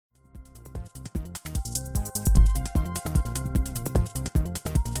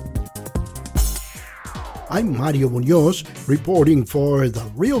I'm Mario Munoz, reporting for the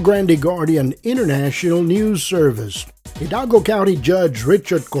Rio Grande Guardian International News Service. Hidalgo County Judge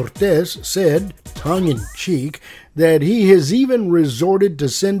Richard Cortez said, tongue-in-cheek, that he has even resorted to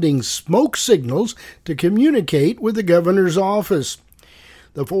sending smoke signals to communicate with the governor's office.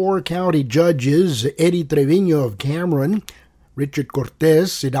 The four county judges, Eddie Trevino of Cameron, Richard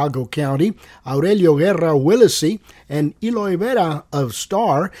Cortez, Hidalgo County, Aurelio Guerra, Willacy, and Eloy Vera of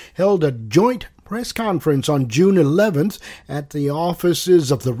Star, held a joint press conference on June 11th at the offices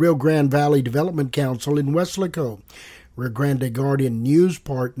of the Rio Grande Valley Development Council in Weslaco. Rio Grande Guardian news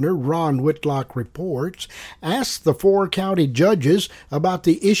partner Ron Whitlock reports asked the four county judges about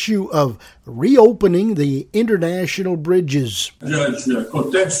the issue of reopening the international bridges. Judge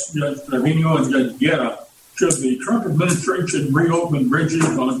Cortez, Judge Trevino, and Judge Guerra, should the Trump administration reopen bridges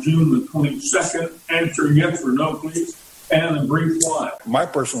on June the 22nd? Answer yes or no, please. And a brief why. My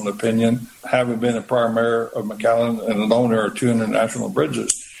personal opinion, having been a prior mayor of McAllen and an owner of two international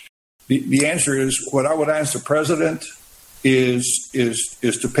bridges, the answer is what I would ask the president is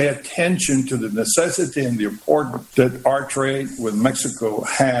to pay attention to the necessity and the importance that our trade with Mexico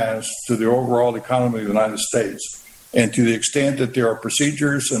has to the overall economy of the United States. And to the extent that there are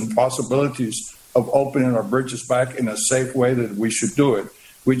procedures and possibilities of opening our bridges back in a safe way, that we should do it.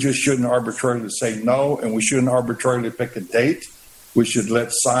 We just shouldn't arbitrarily say no, and we shouldn't arbitrarily pick a date. We should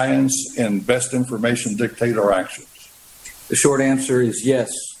let science and best information dictate our actions. The short answer is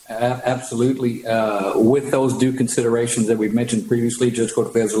yes, absolutely. With those due considerations that we've mentioned previously, Judge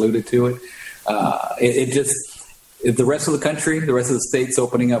Cortez alluded to it. If the rest of the country, the rest of the states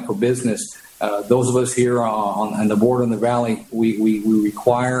opening up for business, those of us here on the border in the valley, we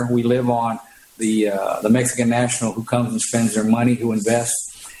live on the Mexican national who comes and spends their money, who invests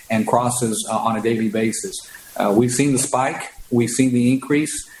and crosses on a daily basis. We've seen the spike, we've seen the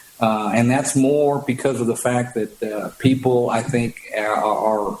increase, and that's more because of the fact that people, I think,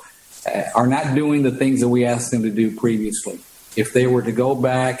 are not doing the things that we asked them to do previously. If they were to go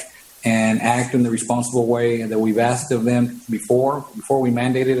back and act in the responsible way that we've asked of them before we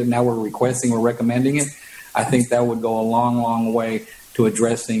mandated it, now we're recommending it, I think that would go a long, long way to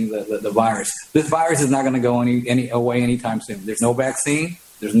addressing the virus. This virus is not going to go away anytime soon. There's no vaccine.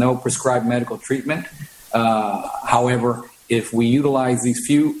 There's no prescribed medical treatment. However, if we utilize these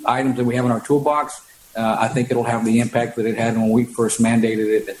few items that we have in our toolbox, I think it'll have the impact that it had when we first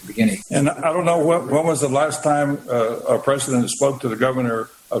mandated it at the beginning. And I don't know when was the last time our president spoke to the governor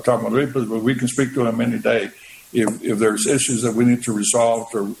of Tamaulipas, but we can speak to him any day. If there's issues that we need to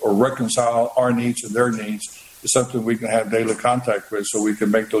resolve or reconcile our needs and their needs, it's something we can have daily contact with so we can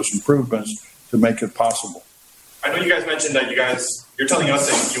make those improvements to make it possible. I know you guys mentioned that you're telling us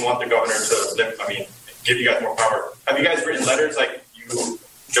that you want the governor to give you guys more power. Have you guys written letters like you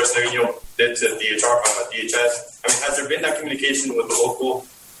just did to DHS? Has there been that communication with the local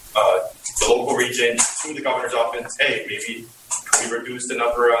region to the governor's office? Hey, maybe can we reduce the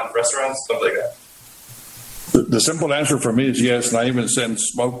number on restaurants, something like that? The simple answer for me is yes, and I even send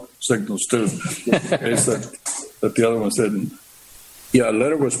smoke signals too. It's that the other ones didn't. Yeah, a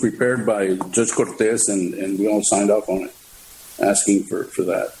letter was prepared by Judge Cortez, and we all signed off on it, asking for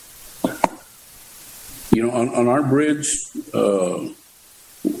that. On our bridge,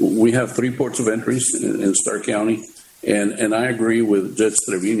 we have 3 ports of entries in Star County, and I agree with Judge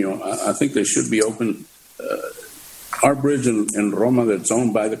Trevino. I think they should be open. Our bridge in Roma that's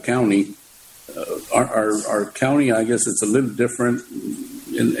owned by the county, our county, I guess it's a little different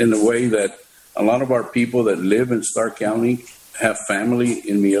in the way that a lot of our people that live in Star County have family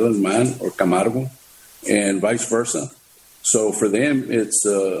in Miguel Alemán or Camargo, and vice versa. So for them, it's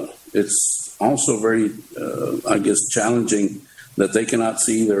also very, challenging that they cannot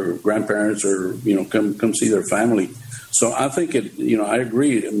see their grandparents or come see their family. So I think I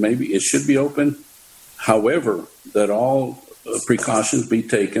agree. Maybe it should be open. However, that all precautions be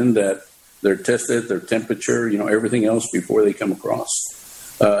taken, that they're tested, their temperature, everything else before they come across.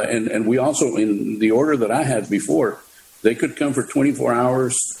 And we also, in the order that I had before, they could come for 24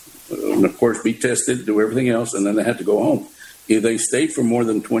 hours, and of course be tested, do everything else, and then they had to go home. If they stayed for more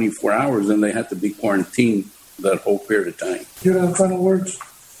than 24 hours, then they had to be quarantined that whole period of time. Do you have final words?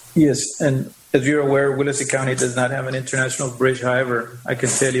 Yes, and as you're aware, Willacy County does not have an international bridge. However, I can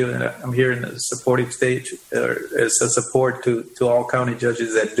tell you that I'm here in a supportive stage, as a support to all county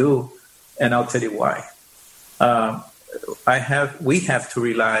judges that do, and I'll tell you why. We have to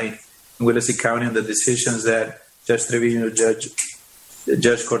rely in Willacy County on the decisions that Judge Trevino, Judge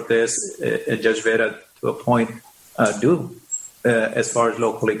Cortez, and Judge Vera, to a point, do as far as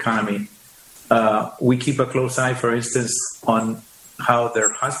local economy. We keep a close eye, for instance, on how their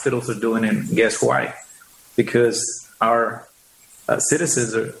hospitals are doing, and guess why? because our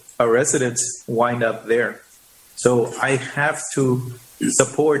citizens or our residents wind up there. So I have to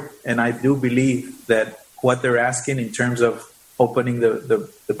support, and I do believe that what they're asking in terms of opening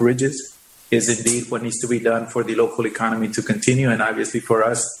the bridges is indeed what needs to be done for the local economy to continue, and obviously for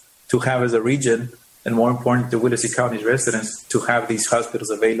us to have as a region, and more important to Willacy County's residents, to have these hospitals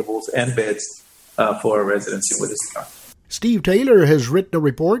available and beds for our residents in Willacy County. Steve Taylor has written a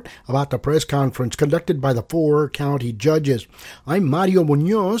report about the press conference conducted by the 4 county judges. I'm Mario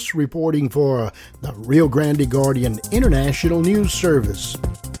Munoz reporting for the Rio Grande Guardian International News Service.